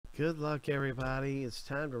Good luck, everybody. It's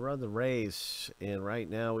time to run the race. And right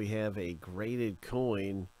now we have a graded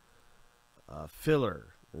coin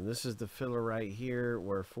filler. And this is the filler right here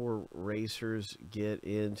where 4 racers get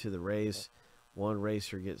into the race. 1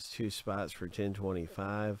 racer gets 2 spots for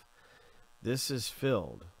 1025. This is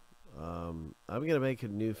filled. I'm going to make a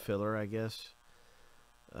new filler, I guess,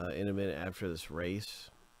 in a minute after this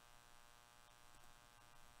race.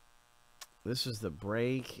 This is the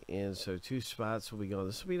break, and so 2 spots will be gone.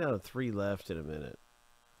 This will be down to 3 left in a minute.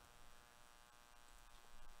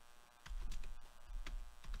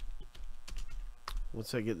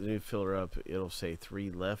 Once I get the new filler up, it'll say 3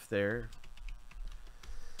 left there.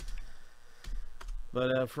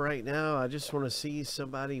 But for right now, I just want to see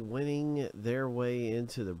somebody winning their way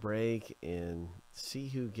into the break and see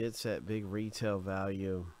who gets that big retail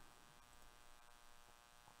value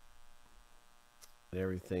and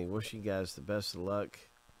everything. Wish you guys the best of luck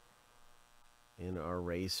in our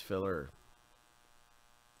race filler.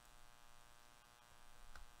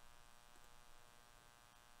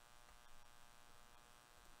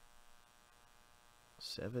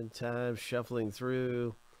 Seven times shuffling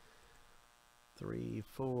through. 3,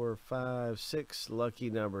 4, 5, 6. Lucky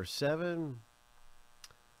number 7.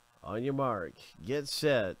 On your mark, get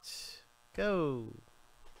set, go.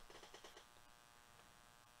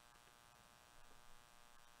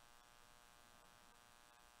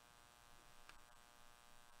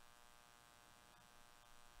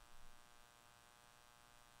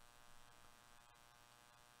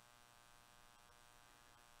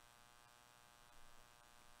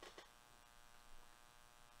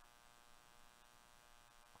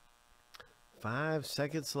 Five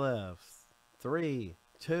seconds left. 3,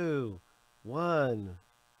 2, 1.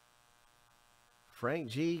 Frank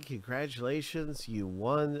G, congratulations. You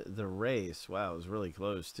won the race. Wow, it was really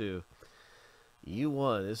close, too. You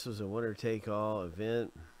won. This was a winner-take-all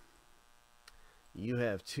event. You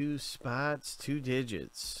have 2 spots, 2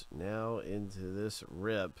 digits now into this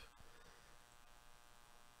rip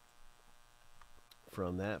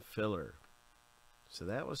from that filler. So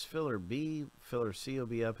that was filler B. Filler C will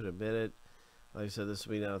be up in a minute. Like I said, this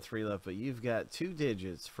will be now 3 left, but you've got 2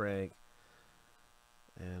 digits, Frank.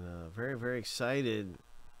 And very, very excited.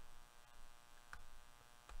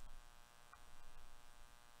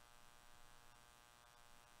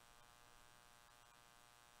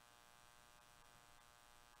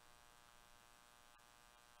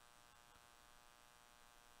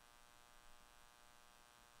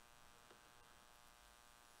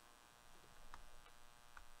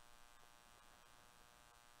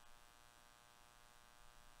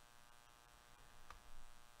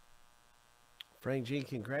 Frank G,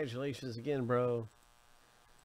 congratulations again, bro.